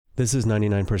This is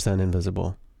 99%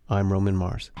 Invisible. I'm Roman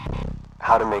Mars.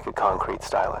 How to make a concrete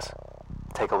stylus.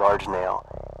 Take a large nail,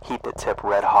 heat the tip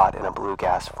red hot in a blue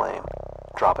gas flame.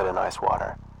 Drop it in ice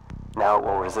water. Now it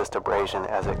will resist abrasion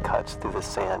as it cuts through the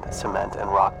sand, cement, and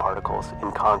rock particles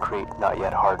in concrete not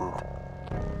yet hardened.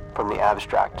 From the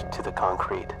abstract to the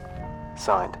concrete.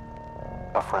 Signed,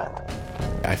 a friend.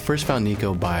 I first found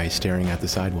Nikko by staring at the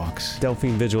sidewalks.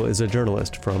 Delphine Vigil is a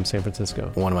journalist from San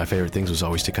Francisco. One of my favorite things was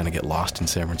always to kind of get lost in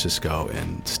San Francisco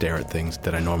and stare at things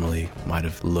that I normally might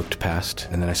have looked past.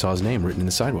 And then I saw his name written in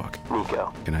the sidewalk.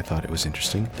 Nikko. And I thought it was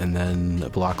interesting. And then a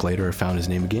block later, I found his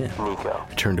name again. Nikko.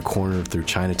 I turned a corner through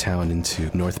Chinatown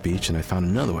into North Beach, and I found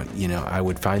another one. You know, I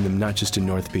would find them not just in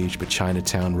North Beach, but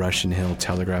Chinatown, Russian Hill,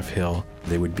 Telegraph Hill.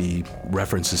 They would be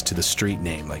references to the street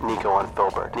name, like Nikko on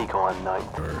Filbert, Nikko on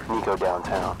 9th, or Nikko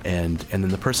downtown. And then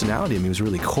the personality of me was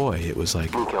really coy. It was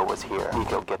like, Nikko was here.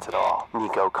 Nikko gets it all.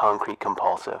 Nikko concrete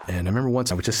compulsive. And I remember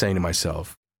once I was just saying to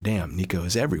myself, damn, Nikko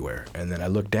is everywhere. And then I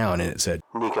looked down and it said,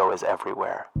 Nikko is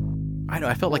everywhere. I know,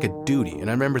 I felt like a duty. And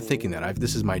I remember thinking that,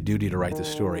 this is my duty to write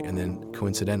this story. And then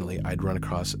coincidentally, I'd run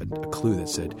across a clue that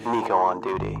said, Nikko on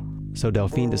duty. So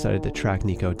Delphine decided to track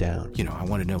Nikko down. You know, I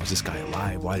wanted to know, was this guy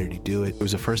alive? Why did he do it? It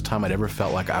was the first time I'd ever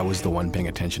felt like I was the one paying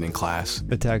attention in class.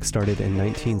 The tag started in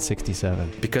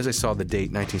 1967. Because I saw the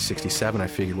date 1967, I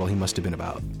figured, well, he must have been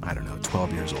about,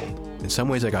 12 years old. In some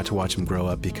ways, I got to watch him grow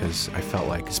up because I felt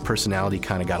like his personality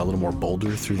kind of got a little more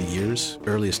bolder through the years.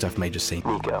 Earliest stuff may just say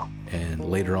Nikko. And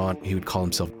later on, he would call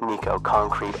himself Nikko,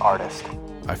 concrete artist.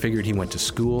 I figured he went to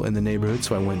school in the neighborhood,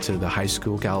 so I went to the high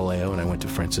school, Galileo, and I went to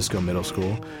Francisco Middle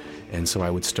School. And so I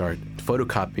would start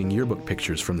photocopying yearbook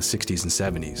pictures from the 60s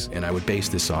and 70s. And I would base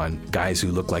this on guys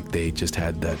who looked like they just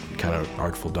had that kind of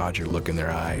Artful Dodger look in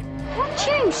their eye. What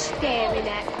you staring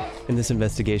at? And this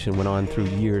investigation went on through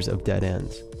years of dead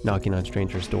ends, knocking on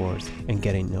strangers' doors and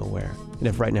getting nowhere. And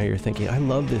if right now you're thinking, I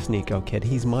love this Nikko kid,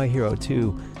 he's my hero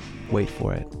too, wait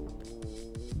for it.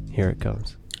 Here it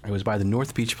comes. I was by the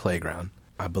North Beach playground.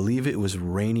 I believe it was a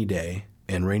rainy day,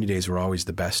 and rainy days were always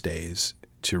the best days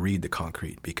to read the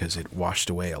concrete because it washed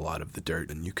away a lot of the dirt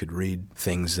and you could read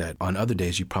things that on other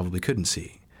days you probably couldn't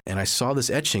see. And I saw this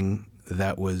etching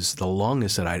that was the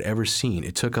longest that I'd ever seen.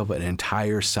 It took up an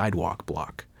entire sidewalk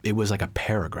block. It was like a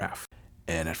paragraph.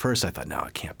 And at first I thought, no,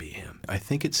 it can't be him. I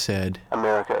think it said,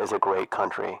 America is a great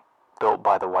country, built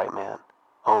by the white man,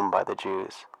 owned by the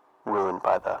Jews, ruined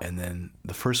by the... And then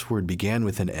the first word began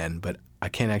with an N, but I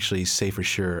can't actually say for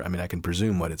sure. I mean, I can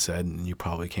presume what it said, and you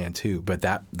probably can too. But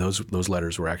those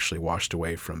letters were actually washed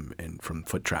away from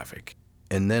foot traffic.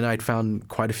 And then I'd found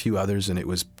quite a few others, and it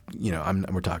was,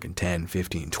 we're talking 10,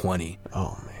 15, 20.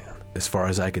 Oh, man. As far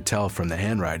as I could tell from the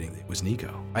handwriting, it was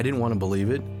Nikko. I didn't want to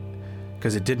believe it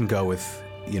because it didn't go with,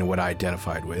 what I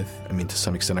identified with. I mean, to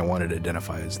some extent, I wanted to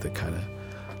identify as the kind of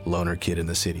loner kid in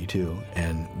the city too.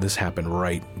 And this happened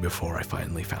right before I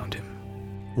finally found him.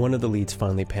 One of the leads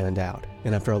finally panned out,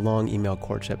 and after a long email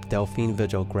courtship, Delphine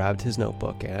Vigil grabbed his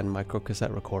notebook and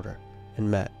microcassette recorder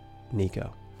and met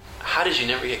Nikko. How did you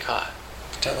never get caught?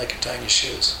 Pretend like you're tying your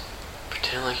shoes.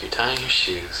 Pretend like you're tying your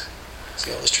shoes. It's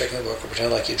the oldest trick in the book, or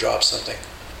pretend like you dropped something.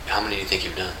 How many do you think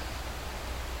you've done?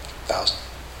 1,000.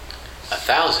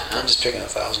 1,000, huh? I'm just picking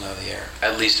 1,000 out of the air.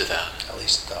 At least 1,000. At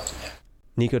least 1,000, yeah.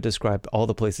 Nikko described all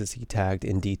the places he tagged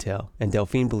in detail, and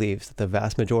Delphine believes that the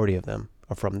vast majority of them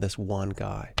are from this one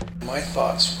guy. My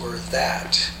thoughts were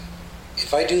that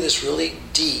if I do this really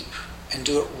deep and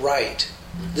do it right,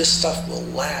 this stuff will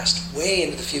last way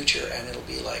into the future, and it'll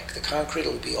be like the concrete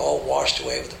will be all washed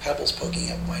away with the pebbles poking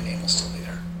up. My name will still be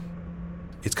there.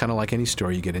 It's kind of like any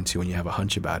story you get into when you have a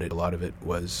hunch about it. A lot of it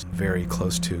was very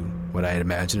close to what I had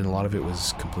imagined, and a lot of it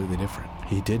was completely different.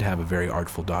 He did have a very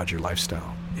Artful Dodger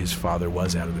lifestyle. His father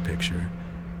was out of the picture,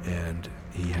 and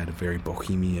he had a very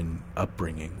bohemian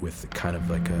upbringing with kind of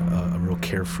like a real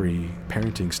carefree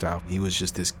parenting style. He was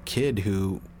just this kid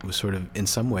who was sort of, in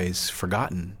some ways,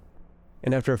 forgotten.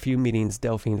 And after a few meetings,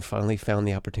 Delphine finally found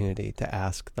the opportunity to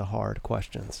ask the hard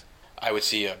questions. I would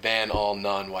see a ban all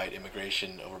non-white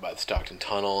immigration over by the Stockton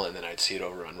Tunnel, and then I'd see it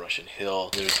over on Russian Hill.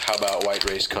 There's how about white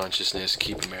race consciousness,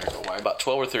 keep America white. About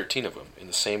 12 or 13 of them in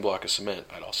the same block of cement.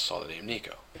 I'd also saw the name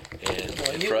Nikko.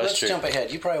 Let's jump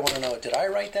ahead. You probably want to know, did I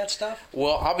write that stuff?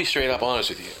 Well, I'll be straight up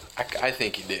honest with you. I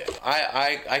think you did.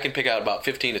 I can pick out about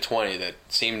 15 to 20 that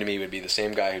seemed to me would be the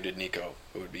same guy who did Nikko,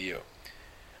 who would be you.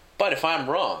 But if I'm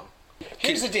wrong...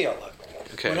 Here's the deal, look.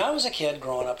 Okay. When I was a kid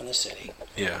growing up in the city...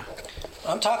 Yeah.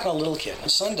 I'm talking a little kid. On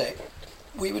Sunday,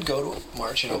 we would go to a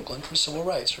march in Oakland for civil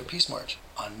rights, for a peace march.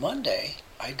 On Monday,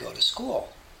 I'd go to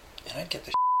school, and I'd get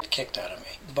the kicked out of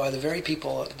me by the very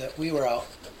people that we were out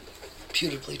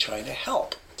putatively trying to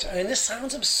help. And this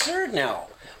sounds absurd now,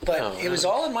 But it was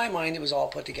all in my mind. It was all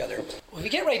put together. Well, if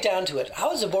you get right down to it, how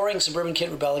does a boring suburban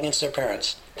kid rebel against their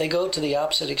parents? They go to the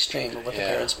opposite extreme of what the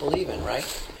parents believe in, right?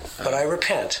 But I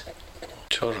repent.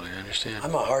 Totally, I understand.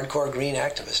 I'm a hardcore green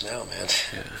activist now, man.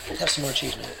 Yeah. Have some more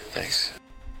cheese, man. Thanks.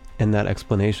 And that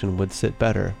explanation would sit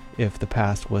better if the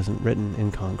past wasn't written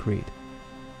in concrete.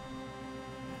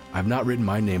 I've not written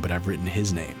my name, but I've written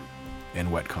his name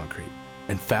in wet concrete.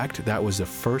 In fact, that was the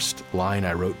first line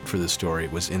I wrote for the story,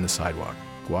 was in the sidewalk.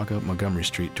 Walk up Montgomery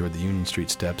Street toward the Union Street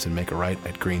steps and make a right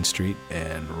at Green Street,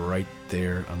 and right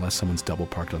there, unless someone's double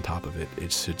parked on top of it,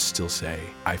 it should still say,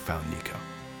 I found Nikko.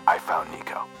 I found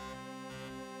Nikko.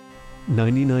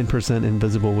 99%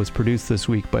 Invisible was produced this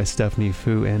week by Stephanie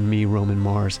Fu and me, Roman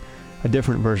Mars. A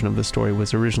different version of the story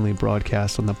was originally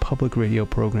broadcast on the public radio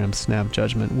program Snap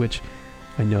Judgment, which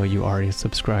I know you already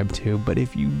subscribe to, but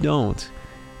if you don't,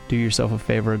 do yourself a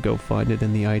favor, go find it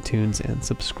in the iTunes and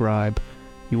subscribe.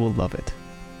 You will love it.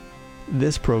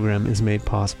 This program is made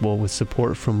possible with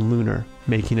support from Lunar,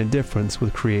 making a difference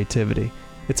with creativity.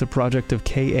 It's a project of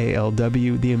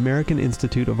KALW, the American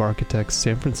Institute of Architects,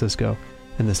 San Francisco,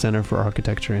 and the Center for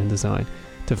Architecture and Design.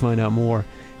 To find out more,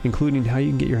 including how you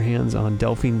can get your hands on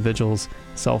Delphine Vigil's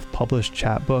self-published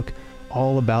chapbook,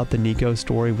 all about the Nikko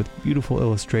story with beautiful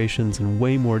illustrations and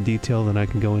way more detail than I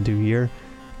can go into here,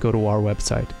 go to our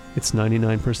website. It's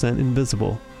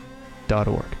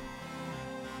 99percentinvisible.org.